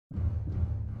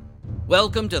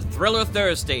Welcome to Thriller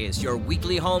Thursdays, your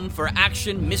weekly home for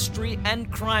action, mystery, and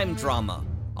crime drama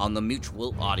on the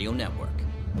Mutual Audio Network.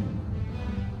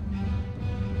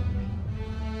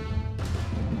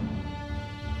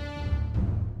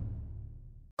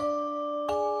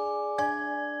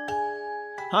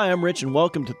 Hi, I'm Rich, and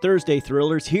welcome to Thursday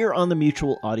Thrillers here on the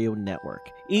Mutual Audio Network.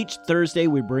 Each Thursday,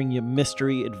 we bring you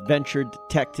mystery, adventure,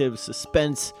 detective,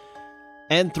 suspense,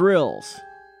 and thrills.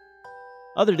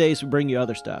 Other days, we bring you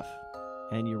other stuff.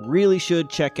 And you really should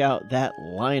check out that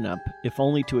lineup, if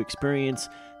only to experience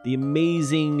the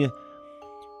amazing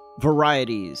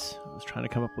varieties. I was trying to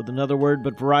come up with another word,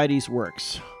 but varieties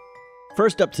works.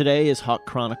 First up today is Hawk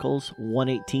Chronicles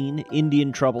 118,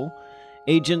 Indian Trouble.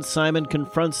 Agent Simon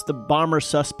confronts the bomber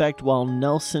suspect while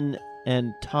Nelson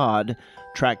and Todd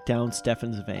track down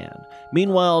Stefan's van.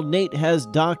 Meanwhile, Nate has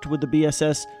docked with the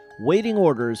BSS, waiting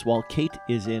orders while Kate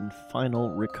is in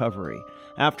final recovery.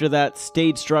 After that,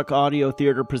 Stage Struck Audio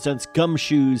Theater presents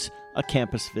Gumshoes, a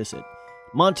campus visit.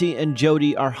 Monty and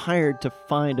Jody are hired to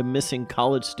find a missing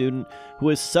college student who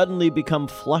has suddenly become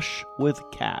flush with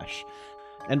cash.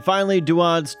 And finally,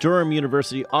 Duad's Durham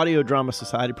University Audio Drama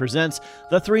Society presents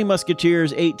The Three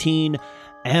Musketeers 18,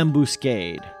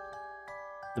 Ambuscade.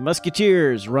 The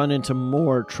Musketeers run into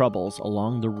more troubles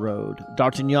along the road.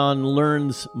 D'Artagnan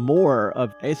learns more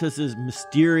of Athos's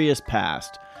mysterious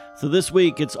past. So this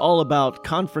week, it's all about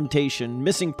confrontation,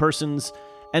 missing persons,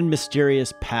 and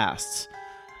mysterious pasts.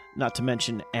 Not to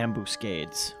mention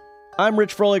ambuscades. I'm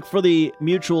Rich Froelich for the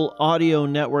Mutual Audio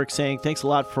Network saying thanks a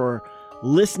lot for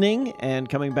listening and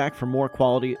coming back for more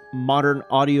quality modern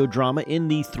audio drama in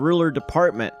the thriller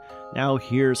department. Now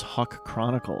here's Hawk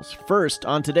Chronicles. First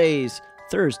on today's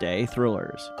Thursday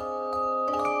Thrillers.